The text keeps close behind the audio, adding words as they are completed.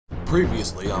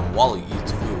Previously on Wally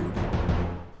Eats Food.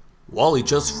 Wally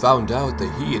just found out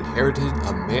that he inherited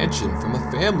a mansion from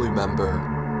a family member.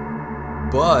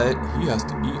 But he has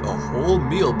to eat a whole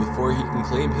meal before he can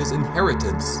claim his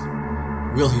inheritance.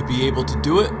 Will he be able to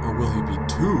do it, or will he be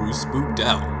too spooked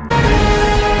out?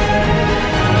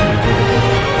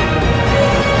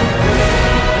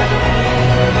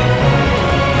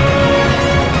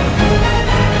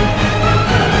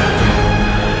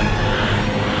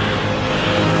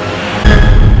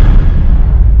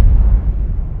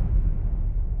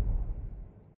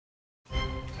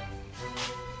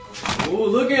 Oh,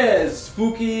 look at it!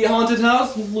 Spooky haunted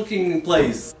house looking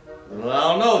place. I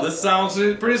don't know, this sounds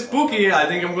pretty spooky. I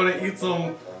think I'm gonna eat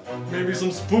maybe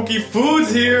some spooky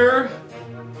foods here.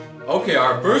 Okay,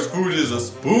 our first food is a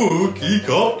spooky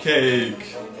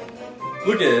cupcake.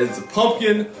 Look at it, it's a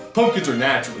pumpkin. Pumpkins are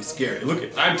naturally scary. Look at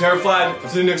it, I'm terrified. I'm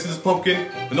sitting next to this pumpkin,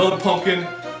 another pumpkin.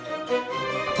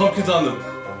 Pumpkin's on the...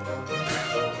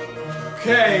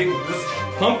 Okay, this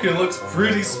pumpkin looks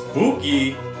pretty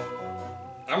spooky.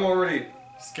 I'm already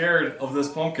scared of this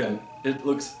pumpkin. It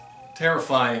looks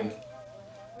terrifying.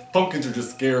 Pumpkins are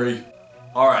just scary.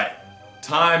 Alright,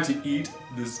 time to eat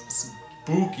this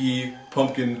spooky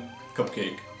pumpkin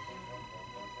cupcake.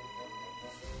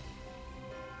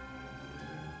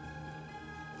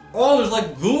 Oh, there's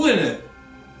like goo in it.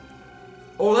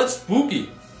 Oh, that's spooky.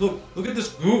 Look at this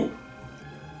goo.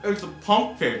 It's a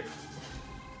pumpkin cake.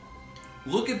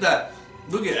 Look at that.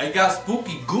 Look at it, I got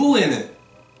spooky goo in it.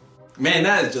 Man,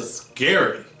 that is just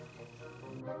scary.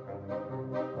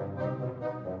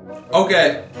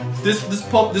 Okay, this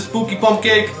spooky pump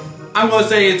cake, I'm gonna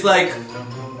say it's like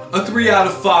a 3 out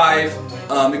of 5.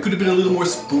 It could have been a little more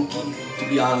spooky, to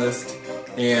be honest.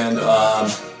 And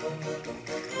that's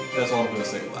all I'm gonna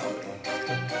say about it.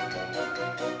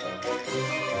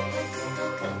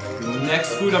 The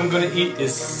next food I'm gonna eat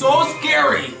is so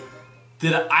scary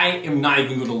that I am not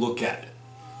even gonna look at it.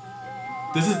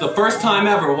 This is the first time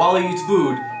ever Wally Eats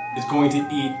Food is going to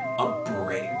eat a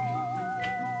brain.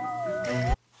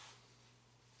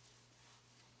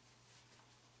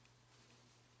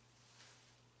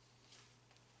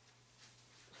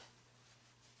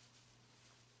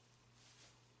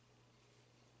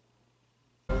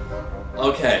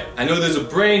 Okay, I know there's a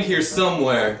brain here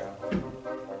somewhere.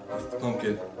 Where's the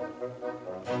pumpkin?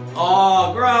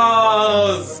 Oh,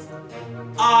 gross!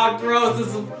 Oh, gross!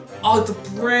 Oh, it's a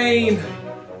brain!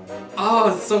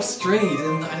 Oh, it's so stringy.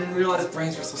 I didn't realize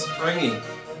brains were so stringy.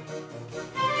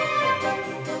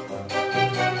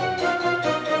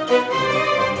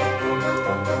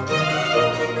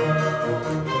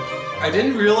 I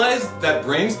didn't realize that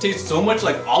brains taste so much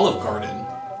like Olive Garden.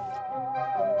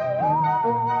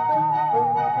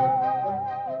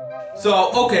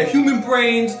 So, okay, human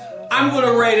brains, I'm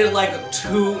gonna rate it like a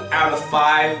 2 out of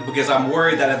 5 because I'm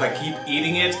worried that if I keep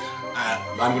eating it,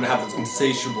 I'm gonna have this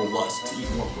insatiable lust to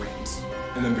eat more brains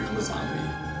and then become a zombie.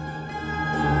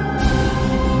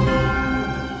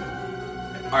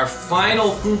 Our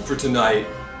final food for tonight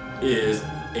is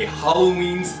a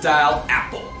Halloween-style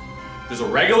apple. There's a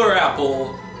regular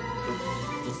apple.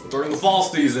 During the fall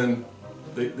season,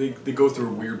 they go through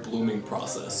a weird blooming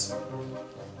process.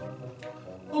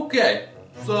 Okay,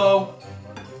 so,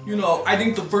 you know, I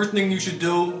think the first thing you should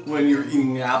do when you're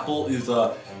eating an apple is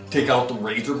take out the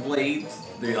razor blades.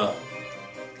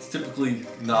 It's typically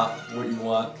not what you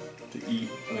want to eat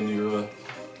when you're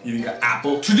eating an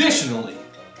apple traditionally.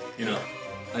 You know,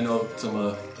 I know some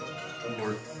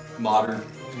more modern,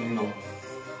 you know,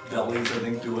 delis I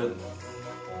think do it,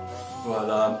 but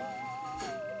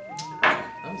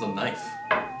that was a knife.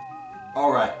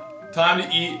 All right, time to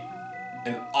eat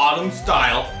an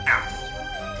autumn-style apple.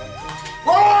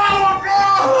 Oh,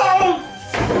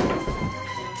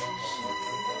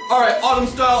 Alright,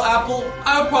 autumn-style apple,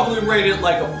 I would probably rate it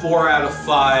like a 4 out of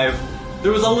 5.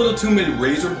 There was a little too many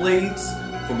razor blades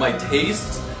for my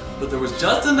taste, but there was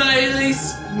just a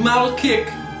nice amount of kick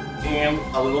and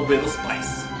a little bit of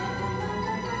spice.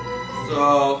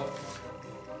 So,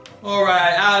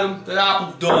 alright, Adam, the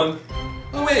apple's done.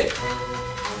 Oh wait,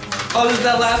 oh, this is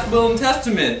that last will and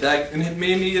testament that made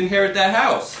me inherit that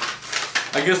house.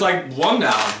 I guess I won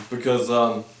now because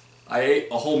I ate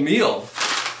a whole meal.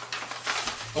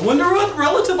 I wonder what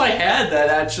relative I had that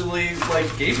actually like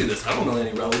gave me this. I don't know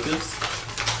any relatives.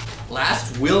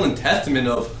 Last will and testament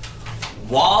of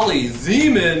Wally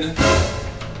Zeman.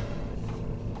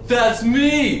 That's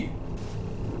me.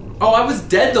 Oh, I was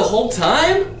dead the whole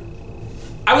time?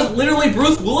 I was literally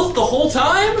Bruce Willis the whole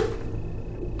time?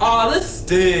 Aw, oh, this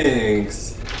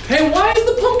stinks. Hey, why is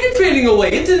the pumpkin fading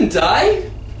away? It didn't die.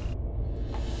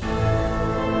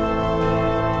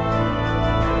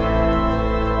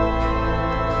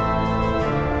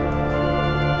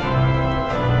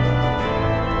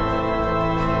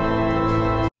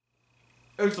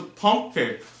 It's a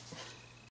pumpkin.